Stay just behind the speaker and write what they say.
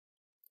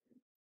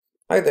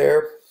Hi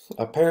there.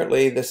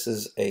 Apparently this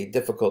is a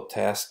difficult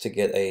task to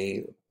get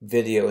a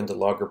video into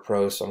Logger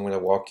Pro, so I'm going to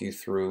walk you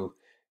through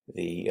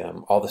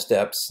all the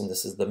steps, and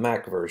this is the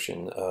Mac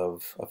version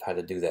of how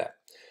to do that.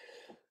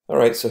 All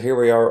right, so here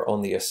we are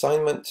on the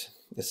assignment.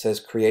 It says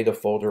create a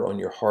folder on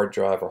your hard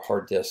drive or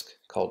hard disk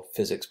called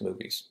Physics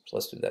Movies. So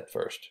let's do that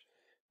first.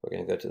 We're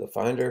going to go to the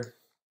Finder.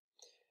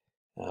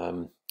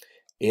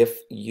 If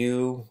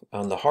you,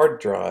 on the hard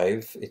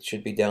drive, it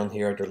should be down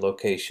here under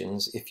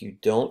locations. If you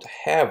don't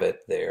have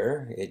it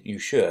there, you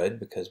should,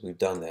 because we've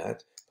done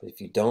that. But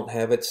if you don't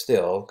have it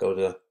still, go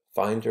to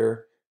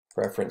Finder,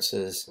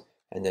 Preferences,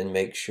 and then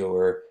make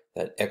sure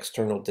that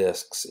external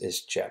disks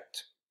is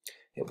checked.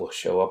 It will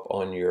show up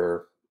on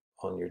your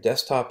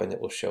desktop and it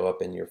will show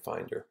up in your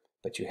Finder,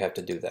 but you have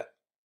to do that.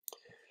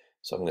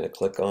 So I'm going to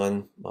click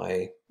on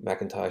my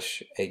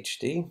Macintosh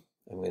HD.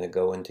 I'm going to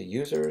go into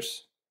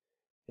Users.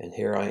 And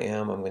here I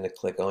am, I'm going to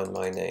click on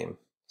my name.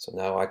 So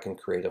now I can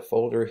create a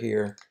folder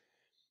here,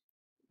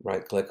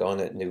 right click on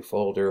it, new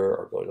folder,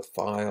 or go to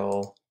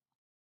File,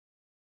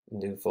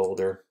 new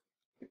folder.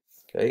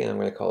 Okay, and I'm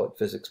going to call it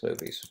Physics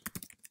Movies.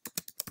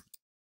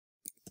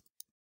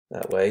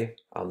 That way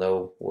I'll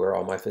know where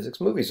all my physics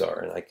movies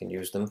are and I can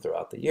use them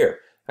throughout the year.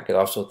 I could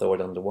also throw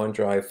it on the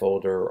OneDrive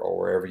folder or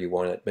wherever you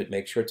want it, but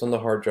make sure it's on the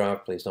hard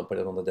drive. Please don't put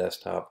it on the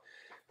desktop,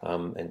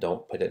 and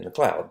don't put it in the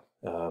cloud.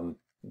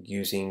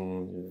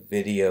 Using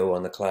video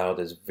on the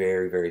cloud is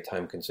very, very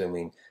time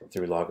consuming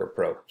through Logger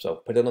Pro. So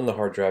put it on the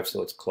hard drive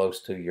so it's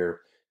close to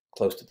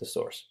the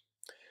source.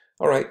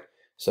 All right,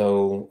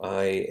 so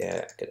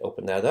I could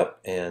open that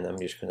up and I'm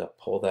just going to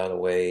pull that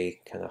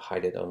away, kind of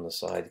hide it on the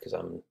side because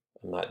I'm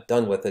not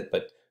done with it,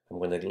 but I'm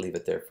going to leave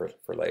it there for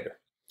later.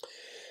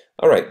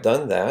 All right,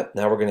 done that.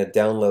 Now we're going to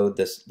download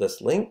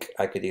this link.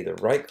 I could either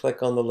right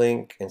click on the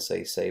link and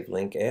say save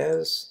link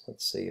as.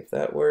 Let's see if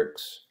that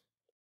works.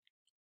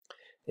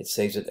 It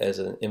saves it as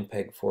an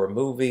MPEG-4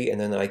 movie, and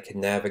then I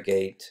can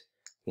navigate,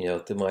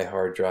 through my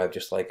hard drive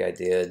just like I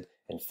did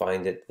and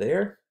find it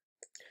there.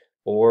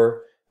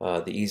 Or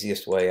the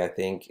easiest way, I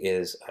think,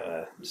 is,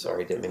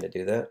 sorry, didn't mean to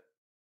do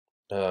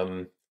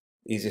that.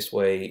 Easiest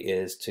way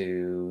is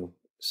to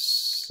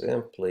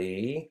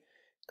simply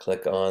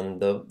click on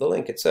the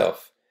link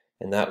itself,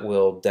 and that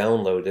will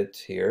download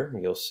it here.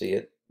 You'll see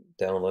it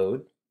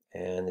download,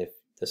 and if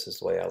this is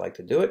the way I like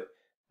to do it,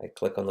 I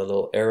click on the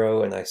little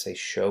arrow and I say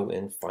show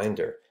in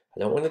Finder. I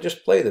don't want to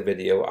just play the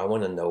video, I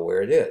want to know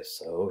where it is.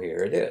 So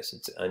here it is.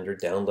 It's under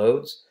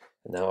downloads,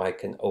 and now I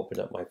can open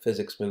up my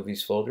Physics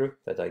Movies folder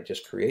that I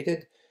just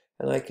created,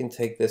 and I can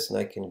take this and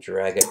I can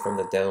drag it from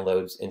the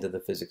downloads into the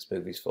Physics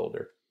Movies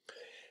folder.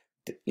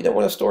 You don't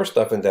want to store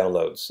stuff in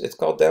downloads. It's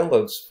called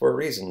downloads for a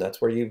reason.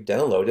 That's where you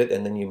download it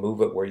and then you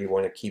move it where you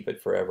want to keep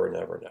it forever and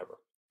ever and ever.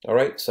 All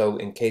right, so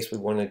in case we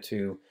wanted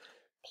to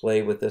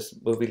play with this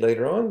movie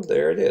later on,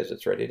 there it is.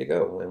 It's ready to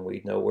go, and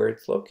we know where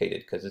it's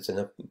located because it's in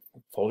a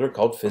folder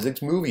called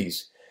Physics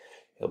Movies.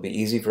 It'll be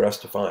easy for us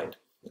to find.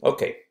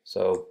 Okay,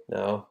 so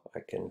now I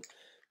can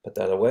put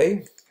that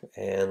away,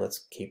 and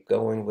let's keep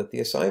going with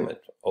the assignment.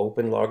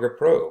 Open Logger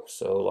Pro.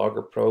 So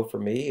Logger Pro for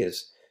me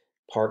is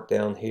parked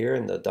down here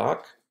in the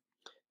dock,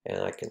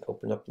 and I can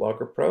open up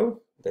Logger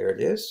Pro. There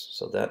it is.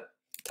 So that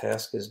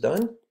task is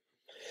done.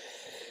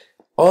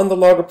 On the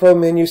Logger Pro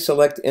menu,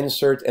 select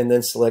Insert and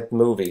then select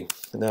Movie.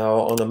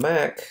 Now on a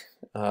Mac,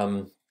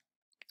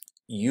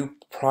 you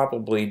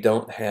probably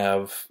don't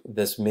have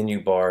this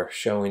menu bar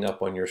showing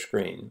up on your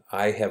screen.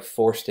 I have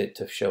forced it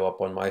to show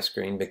up on my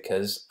screen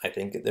because I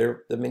think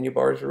the menu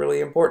bar is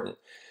really important.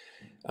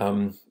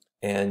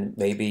 And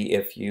maybe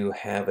if you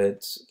have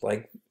it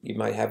you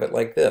might have it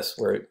like this,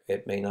 where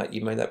you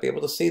might not be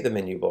able to see the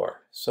menu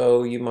bar.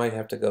 So you might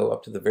have to go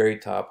up to the very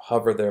top,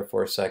 hover there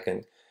for a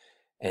second,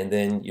 and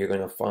then you're going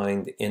to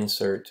find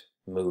Insert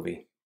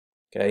Movie.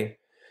 Okay,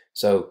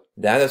 so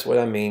that is what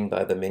I mean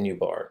by the menu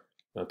bar.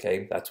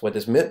 Okay, that's what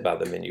is meant by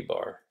the menu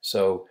bar.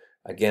 So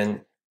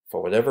again,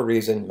 for whatever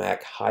reason,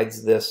 Mac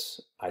hides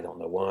this. I don't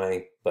know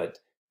why, but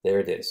there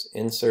it is,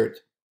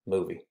 Insert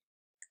Movie.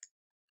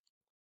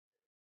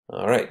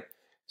 All right,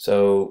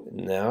 so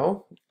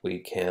now we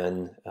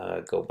can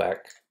go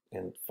back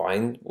and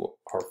find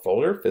our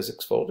folder,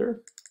 physics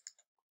folder.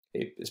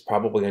 It's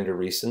probably under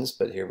recents,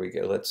 but here we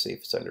go. Let's see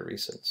if it's under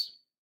recents.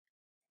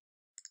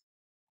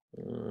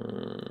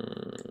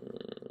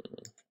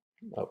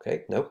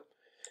 Okay, nope.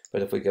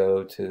 But if we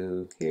go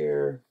to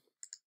here,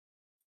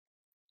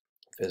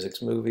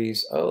 Physics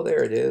Movies, oh,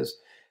 there it is.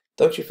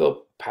 Don't you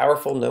feel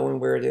powerful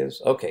knowing where it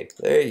is? Okay,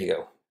 there you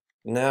go.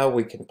 Now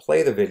we can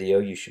play the video.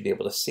 You should be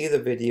able to see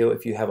the video.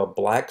 If you have a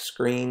black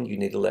screen, you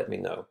need to let me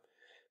know.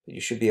 But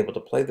you should be able to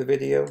play the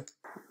video.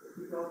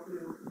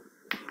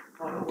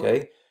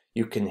 Okay,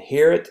 you can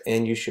hear it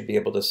and you should be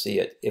able to see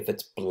it. If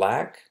it's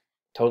black,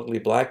 totally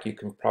black, you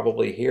can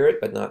probably hear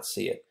it but not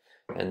see it.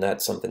 And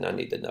that's something I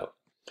need to know.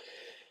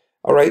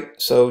 All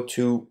right, so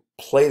to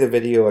play the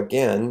video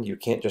again, you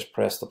can't just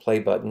press the play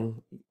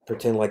button.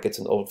 Pretend like it's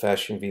an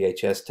old-fashioned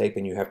VHS tape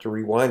and you have to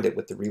rewind it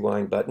with the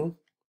rewind button.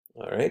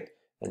 All right,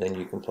 and then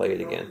you can play it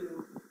again.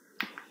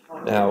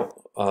 Now,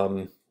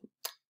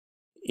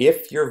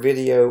 If your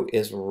video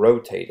is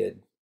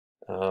rotated,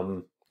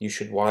 you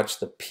should watch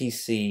the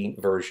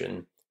PC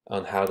version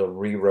on how to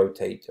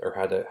re-rotate or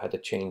how to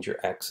change your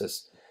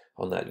axis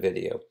on that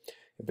video.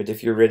 But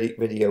if your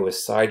video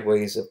is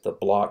sideways, if the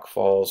block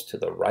falls to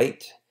the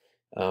right,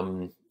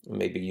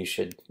 maybe you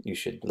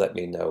should let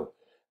me know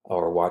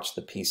or watch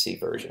the PC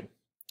version.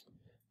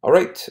 All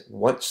right,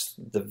 once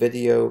the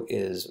video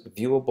is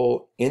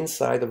viewable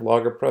inside of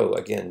Logger Pro,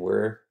 again,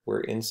 we're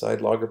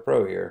inside Logger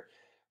Pro here.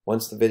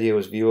 Once the video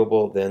is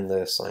viewable, then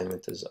the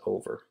assignment is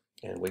over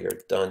and we are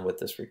done with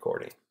this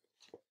recording.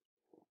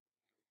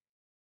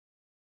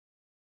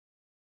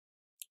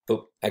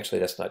 Oh, actually,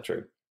 that's not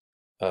true.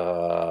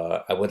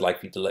 I would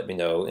like you to let me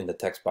know in the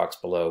text box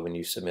below when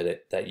you submit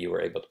it that you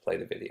were able to play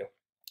the video.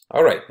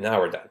 All right, now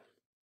we're done.